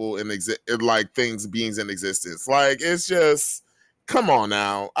only people like things, beings in existence. Like it's just, come on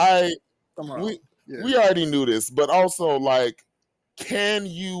now. Come on. We Yeah. we already knew this, but also like, can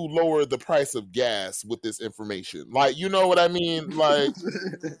you lower the price of gas with this information? Like, you know what I mean? Like,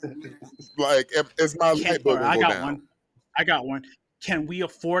 is my Can light All bill right, gonna I go got down? one. I got one. Can we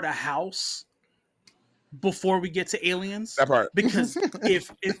afford a house before we get to aliens? That part. Because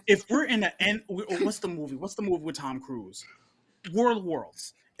if we're in a end, what's the movie? What's the movie with Tom Cruise? World of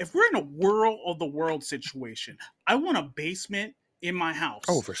Worlds. If we're in a world of the world situation, I want a basement in my Oh,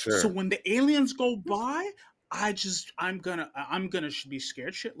 house. for So sure. when the aliens go by, I'm gonna be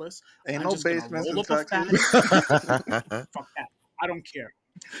scared shitless. Ain't I'm no just gonna basements roll in up a Texas. fatty. Fuck that. I don't care.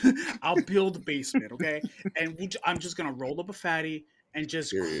 I'll build a basement, okay? And I'm just gonna roll up a fatty and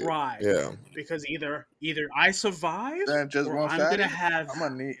just Period. cry Yeah. because either I survive Then just or one I'm gonna fatty. have I'm yeah.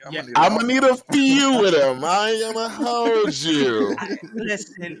 gonna need a I'm gonna lot. need a few with them. I ain't gonna hold you.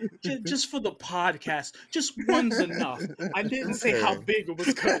 Listen, just for the podcast, just one's enough. I didn't say how Okay. big it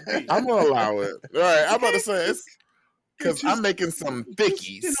was gonna be. I'm gonna allow it. All right. I'm about to Okay, say it's it because I'm making some just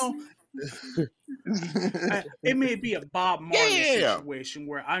thickies. it may be a Bob Yeah, Marley yeah, yeah. situation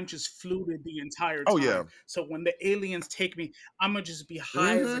where I'm just fluted the entire Oh yeah. time. So when the aliens take me, I'm gonna just be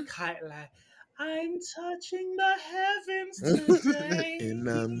high as a Mm-hmm. kite, like I'm touching the heavens today. And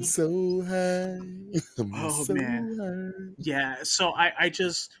I'm so high. I'm Oh so man, high. yeah. So I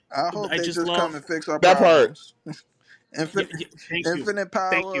hope I they just just come love. and fix our That part. problems. Yeah, Infinite, yeah, thank you, infinite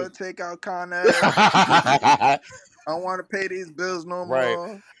thank power. you. Take out Con Ed. I don't want to pay these bills no Right.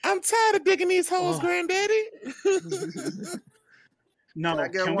 more. I'm tired of digging these holes, Oh granddaddy. Can I no,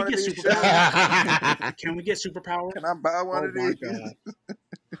 get can we one of get these superpowers? shoes? Can we get superpowers? Can I buy one Oh of my these? god.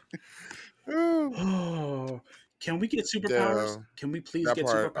 Oh, can we get superpowers? Yeah, Can we please that get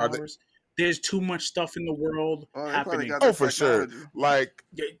part. Are they? superpowers? There's too much stuff in the world Oh, they probably happening. got Oh, the for sure. technology. Like,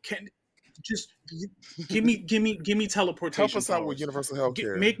 Yeah, Can Just give me Help teleportation us out with powers. universal health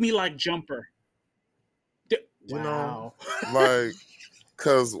care. Make me like Jumper. You know, Wow. like,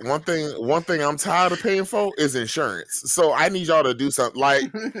 because one thing I'm tired of paying for is insurance. So I need y'all to do something.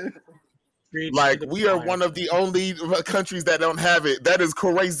 Preach to Like the we are choir. one of the only countries that don't have it. That is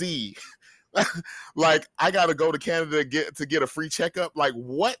crazy. Like I gotta go to Canada to get a free checkup. Like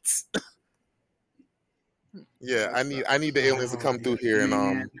what? Yeah, I need the aliens to Oh come through here and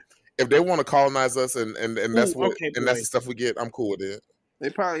man. if they want to colonize us and Oh, that's what okay, and that's boy. the stuff we get, I'm cool with it. They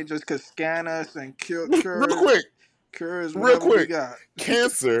probably just could scan us and Real quick, cure us real whatever we quick. got.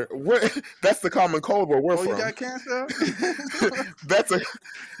 Cancer, that's the common cold where we're Oh, you from. got cancer? That's a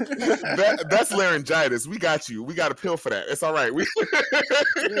that's laryngitis. We got you. We got a pill for that. It's all right.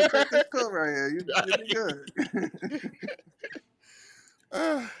 Yeah, take this pill right here. You'll be good.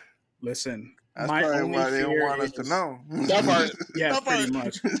 Listen, That's my probably only why they don't fear want us to is know. That part. yeah, That pretty part.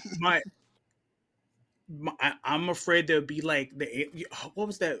 much. I'm afraid there'll be like what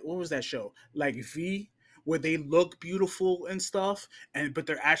was that? What was that show? Like V, where they look beautiful and stuff, and but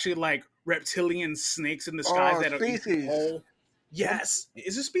they're actually like reptilian snakes in the skies Oh, that'll eat you species. whole. Yes,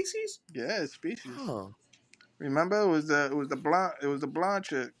 is it species? Yeah, it's species. Huh. Remember, it was the blonde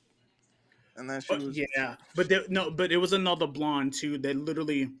chick, and then she was Yeah, but but it was another blonde too. That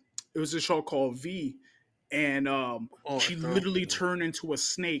literally, it was a show called V, and oh she so literally turned into a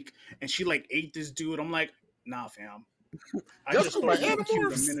snake, and she like ate this dude. I'm like, nah, fam. I Y'all just talking thought about you were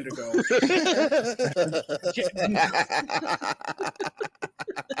cute a animorphs? minute ago. Yeah,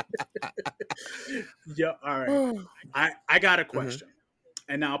 yeah. All right. I got a Mhm, question,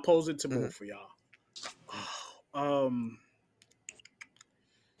 and I'll pose it to mhm. both for y'all. Um.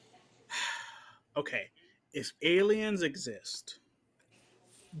 Okay. If aliens exist,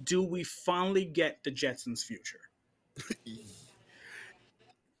 do we finally get the Jetsons' future?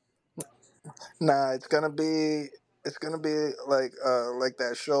 nah. It's gonna be like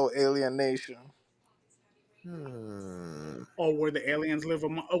that show Alien Nation. Hmm. Or where the aliens live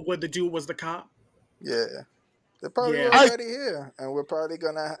among, or where the dude was the cop? Yeah, they're probably Yeah. I already here, and we're probably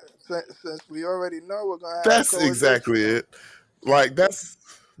gonna since we already know we're gonna have That's exactly coexistence. it. Like that's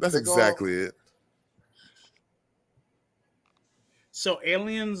They're going. exactly it. So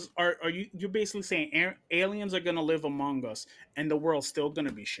aliens are you're basically saying aliens are gonna live among us, and the world's still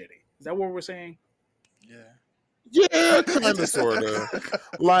gonna be shitty? Is that what we're saying? Yeah. Yeah, kind of, sort of.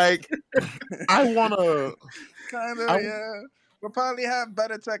 Like I wanna. Kind of, I yeah. We'll probably have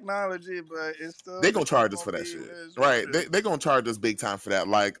better technology, but They it's gonna still charge us gonna for that be shit, it is what right? it is. They gonna charge us big time for that.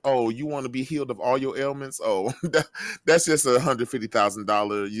 Like, oh, you want to be healed of all your ailments? Oh, that's just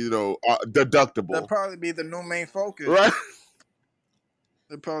 $150,000, That'll deductible, probably be the new main focus. right?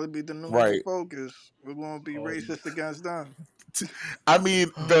 That'll probably be the new main Right. focus. We won't be Oh, racist against them. I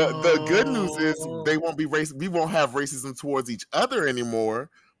mean, the good news is oh. they won't be race. We won't have racism towards each other anymore.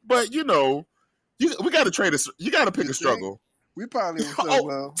 But we got to trade. You got to pick You a think? struggle. We probably will still Oh,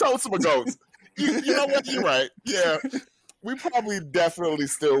 will. toast my goats. You know what? You're right. Yeah, we probably definitely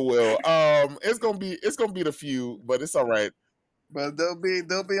still will. It's gonna be the few, but it's all right. But they'll be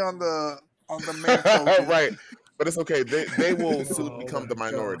on the main focus. Right. But it's okay. They will soon Oh become my the god,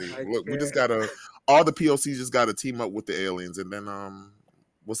 minority. I Look, we just can't. gotta all the POCs just gotta team up with the aliens and then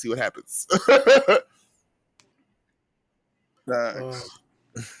we'll see what happens. Ugh. Facts.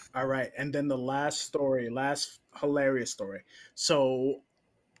 All right, and then the last story, last hilarious story. So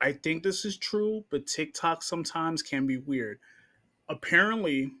I think this is true, but TikTok sometimes can be weird.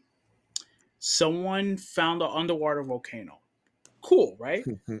 Apparently, someone found an underwater volcano. Cool, right?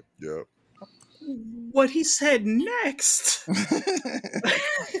 Yep. What he said next,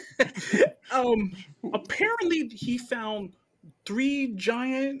 um, apparently he found three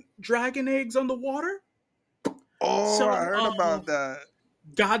giant dragon eggs underwater. Oh, I So, heard about that.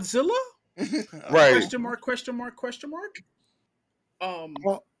 Godzilla? Right. Question mark? Question mark? Question mark? Um,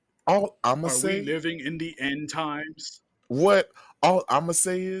 All, all I'ma are we say living in the end times? what all I'ma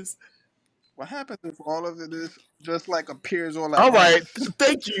say is What happens if all of it is just like appears all at all right, once?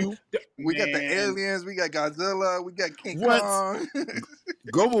 thank you. We got the Man, aliens, we got Godzilla, we got King What Kong.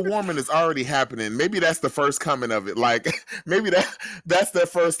 global warming is already happening. Maybe that's the first coming of it. Like maybe that's the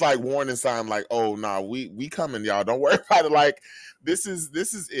first like warning sign. Like, oh no, we coming, y'all. Don't worry about it. Like this is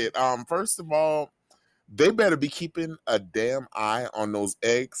it. First of all, they better be keeping a damn eye on those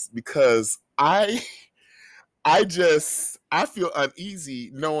eggs because I feel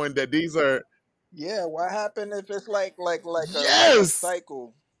uneasy knowing that these are Yeah, what happened if it's like a yes.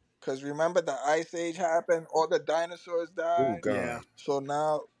 cycle? Because remember the ice age happened, all the dinosaurs Oh died. yeah. God. So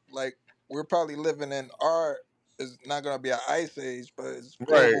now like we're probably living in our it's not gonna be an ice age, but it's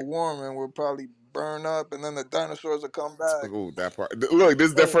Right. global warming. We'll probably burn up, and then the dinosaurs will come back. Ooh, that part. Look, this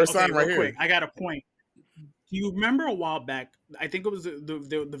is their first Okay, sign right real quick. here. I got a point. Do you remember a while back? I think it was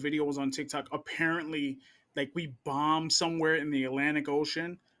the video was on TikTok. Apparently, like we bombed somewhere in the Atlantic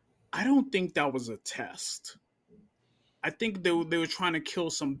Ocean. I don't think that was a test. I think they were trying to kill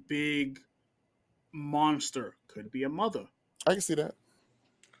some big monster. Could be a mother. I can see that.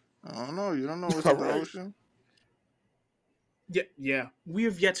 I don't know. You don't know what's All in the right. ocean. Yeah. We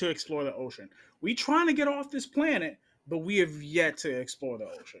have yet to explore the ocean. We trying to get off this planet, but we have yet to explore the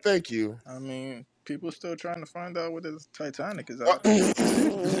ocean. Thank you. I mean, people still trying to find out what the Titanic is Uh, at.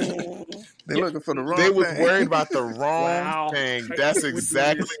 They're looking for the wrong they was thing. worried about the wrong Wow. thing. That's With this.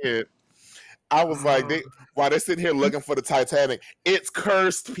 exactly it. I was like, while they're sitting here looking for the Titanic, it's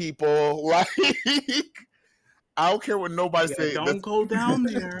cursed, people. Like, I don't care what nobody say. Don't go down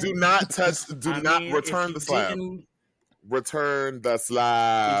there. Do not touch. Do not return the slab. Return the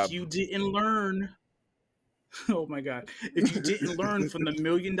slab. If you didn't learn, oh my god! If you didn't learn from the $1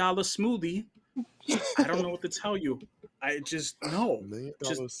 Million Smoothie, I don't know what to tell you. I just no. $1 Million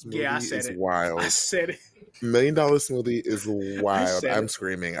Just Smoothie yeah, I said is it. wild. I said it. $1 Million Smoothie is wild. I'm it.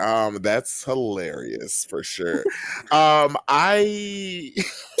 screaming. That's hilarious for sure. I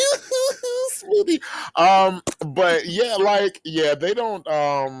smoothie. But yeah, they don't.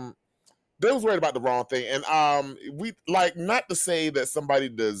 They was worried about the wrong thing, and we like not to say that somebody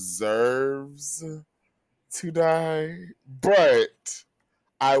deserves to die, but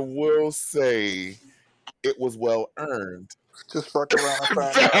I will say it was well earned. Just fuck around and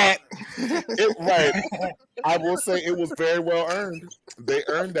find out. Right. I will say it was very well earned. They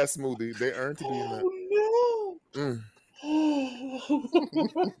earned that smoothie. They earned to be in that.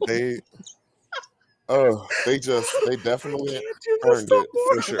 They definitely earned it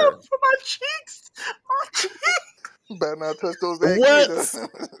for sure. For my cheeks. Better not touch those eggs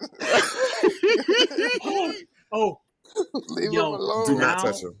What? Oh, leave them alone. Do not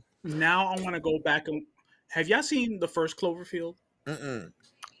touch them. Now I want to go back and have y'all seen the first Cloverfield? Mm-mm.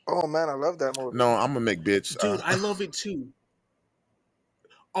 Oh man, I love that movie. No, I'm a McBitch. Dude, I love it too.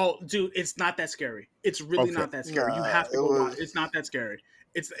 Oh, dude, it's not that scary. It's really not that scary. You have to go watch. It's not that scary.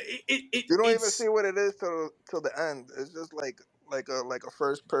 You don't even see what it is till the end. It's just like a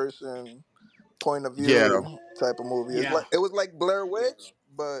first person point of view type of movie. Yeah. It was like Blair Witch,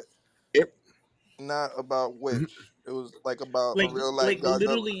 but not about witch. It was like about a real life. Like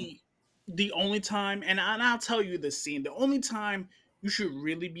literally, the only time, and I'll tell you the scene. The only time you should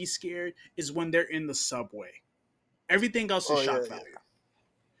really be scared is when they're in the subway. Everything else is shock value. Yeah.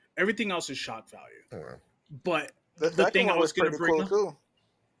 Everything else is shock value. Right. But the thing I was going to bring up, too.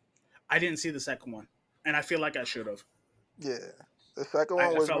 I didn't see the second one, and I feel like I should have. Yeah, the second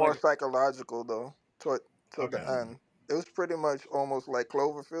one was more psychological though. Toward the end, it was pretty much almost like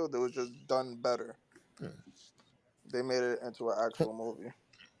Cloverfield. It was just done better. They made it into an actual movie.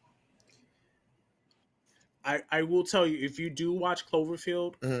 I will tell you, if you do watch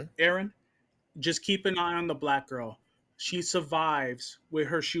Cloverfield, Aaron, just keep an eye on the black girl. She survives with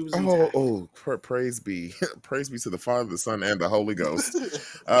her shoes intact. Praise be to the Father, the Son, and the Holy Ghost.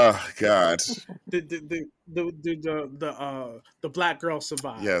 Oh God. The black girl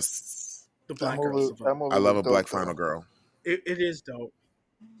survives. Yes. The black girl survives. I love a black final girl. It is dope.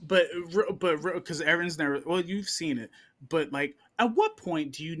 But because Aaron's never, well, you've seen it, but like, at what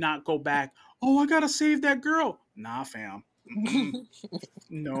point do you not go back? Oh, I gotta save that girl. Nah, fam.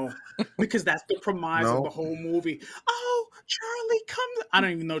 No, because that's the premise of the whole movie. Oh, Charlie, come! I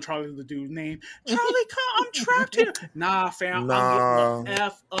don't even know Charlie the dude's name. Charlie, come! I'm trapped here. Nah, fam. I'm getting the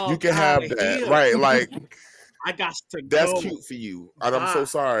F up. You can have that, here. Right? Like, I got to. That's cute for you, and I'm so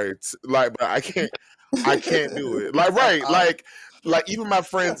sorry. But I can't do it. Like, right? Like even my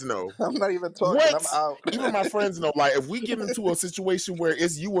friends know. I'm not even talking. I'm out. Even my friends know. Like, if we get into a situation where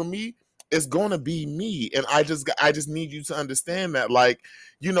it's you or me, it's gonna be me, and I just need you to understand that. Like,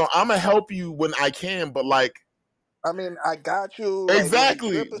 I'm gonna help you when I can, but like, I mean, I got you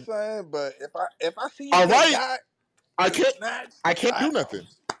exactly. But if I see you, all right, I can't do nothing.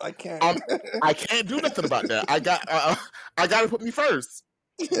 I can't. I can't do nothing about that. I got to put me first.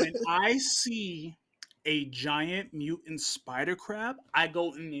 When I see a giant mutant spider crab, I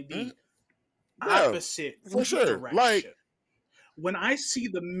go in the opposite direction. Like, when I see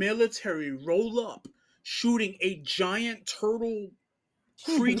the military roll up shooting a giant turtle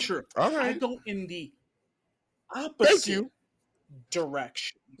creature, I go in the opposite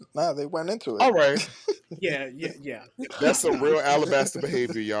direction. Nah, they went into it. All right. Yeah. That's some real alabaster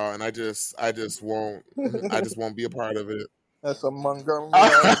behavior, y'all, and I just won't be a part of it. That's a Montgomery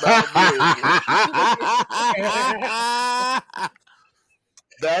Alabama baby.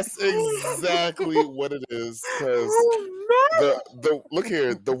 That's exactly what it is. Because the look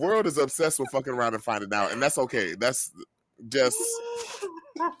here, the world is obsessed with fucking around and finding out, and that's okay. Just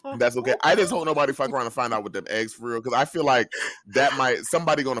that's okay. I just hope nobody fuck around and find out with them eggs for real, because I feel like that might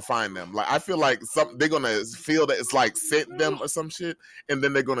somebody gonna find them. Like I feel like they're gonna feel that it's like sent them or some shit, and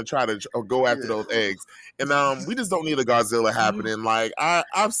then they're gonna try to go after those eggs. And we just don't need a Godzilla happening. Like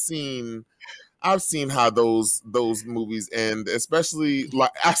I've seen how those movies end, especially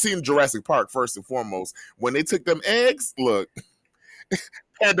like I've seen Jurassic Park first and foremost. When they took them eggs, look,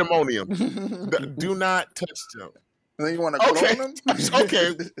 pandemonium. Do not touch them. Then you want to clone them?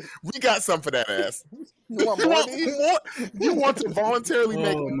 Okay, we got some for that ass. You want more of these? You want to voluntarily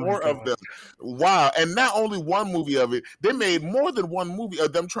make more of them. Wow. And not only one movie of it, they made more than one movie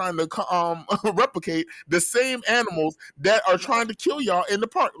of them trying to replicate the same animals that are trying to kill y'all in the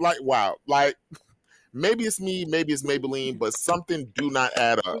park. Like, wow. Like, maybe it's me, maybe it's Maybelline, but something do not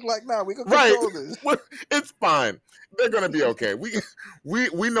add up. It's like, nah, we can control this. It's fine. They're gonna be okay.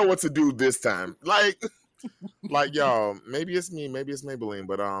 We know what to do this time. Like y'all, maybe it's me, maybe it's Maybelline,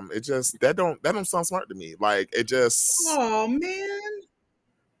 but it just that don't sound smart to me. Like it just. Oh man!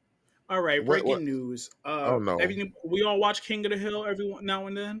 All right, breaking news. Oh no! We all watch King of the Hill every now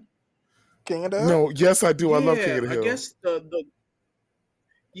and then. King of the Hill? No, yes I do. Yeah, I love King of the Hill. I guess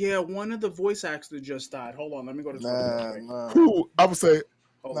one of the voice actors just died. Hold on, let me go to Twitter. Who? I would say.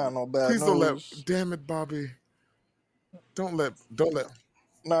 No bad please news. Don't let. Damn it, Bobby. Don't let.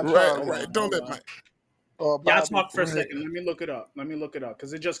 Not right. Don't let my. Y'all talk for a second. Let me look it up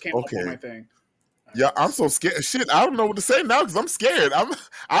because it just came up on my thing. Yeah, I'm so scared. Shit, I don't know what to say now because I'm scared.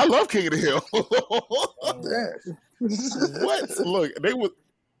 I love King of the Hill. What? Look, they were.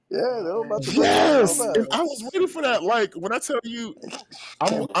 Yeah, they were about to. Yes, and I was waiting for that. Like when I tell you,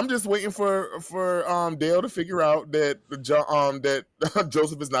 I'm just waiting for Dale to figure out that that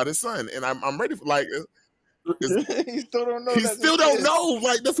Joseph is not his son, and I'm ready for like. He still don't know. He still don't know.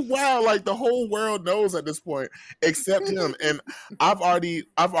 Like that's wild. Like the whole world knows at this point, except him. And I've already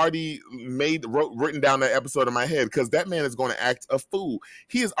written down that episode in my head because that man is going to act a fool.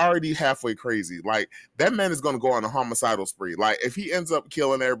 He is already halfway crazy. Like that man is going to go on a homicidal spree. Like if he ends up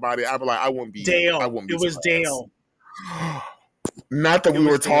killing everybody, I'd be like, I wouldn't be. Dale. I wouldn't be. It was Dale. Not that we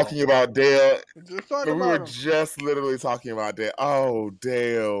were talking about Dale. We were just literally talking about Dale. Oh,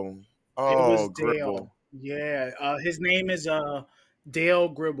 Dale. Oh, Gribble. Yeah, his name is Dale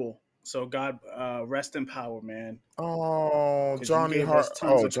Gribble. So God rest in power, man. Oh, Johnny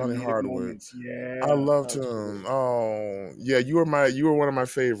Hardwood. Yeah, I loved him. Oh, yeah, you were one of my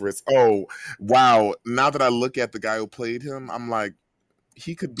favorites. Oh, wow. Now that I look at the guy who played him, I'm like,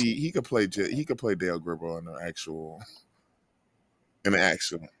 he could play Dale Gribble in an actual.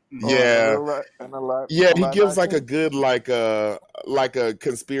 Yeah. Yeah, he gives like a good like a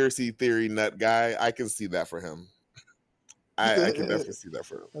conspiracy theory nut guy. I can see that for him. I can definitely see that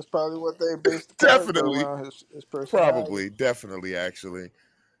for him. That's probably what they based the definitely around his personality. Definitely actually.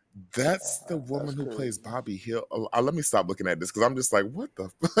 That's the woman who plays Bobby Hill. Let me stop looking at this because I'm just like, what the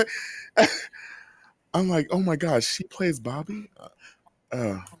fuck? I'm like, oh my gosh, she plays Bobby?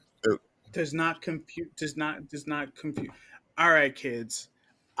 Does not compute. All right, kids.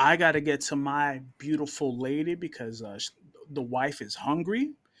 I got to get to my beautiful lady because the wife is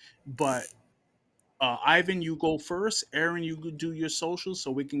hungry. But Ivan, you go first. Aaron, you do your socials so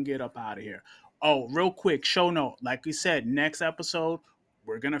we can get up out of here. Oh, real quick, show note. Like we said, next episode,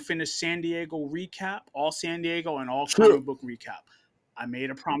 we're going to finish San Diego recap, all San Diego and all comic book recap. I made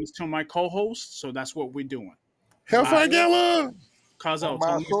a promise to my co-host, so that's what we're doing. Hellfire Gala! Cosell,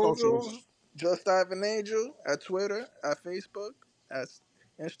 tell me socials. Just Ivan Angel at Twitter, at Facebook, at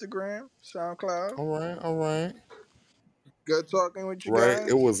Instagram, SoundCloud. All right. Good talking with you guys.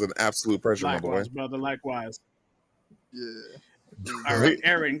 It was an absolute pleasure, likewise, my boy. Brother, likewise. Yeah. All right,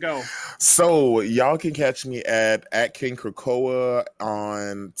 Aaron, go. So y'all can catch me at King Krakoa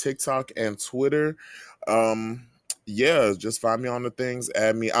on TikTok and Twitter. Yeah, just find me on the things,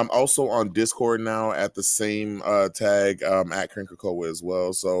 add me. I'm also on Discord now at the same tag at King Krakoa as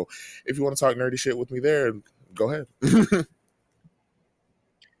well. So if you want to talk nerdy shit with me there, go ahead.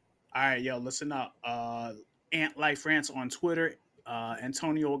 All right, yo, listen up. Ant Life Rants on Twitter,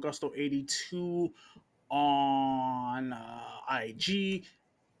 Antonio Augusto 82 on IG,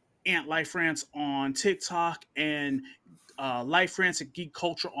 Ant Life Rants on TikTok, and Life Rants and Geek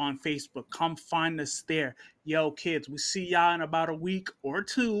Culture on Facebook. Come find us there. Yo, kids, we see y'all in about a week or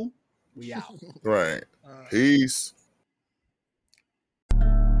two. We out. Right. Peace.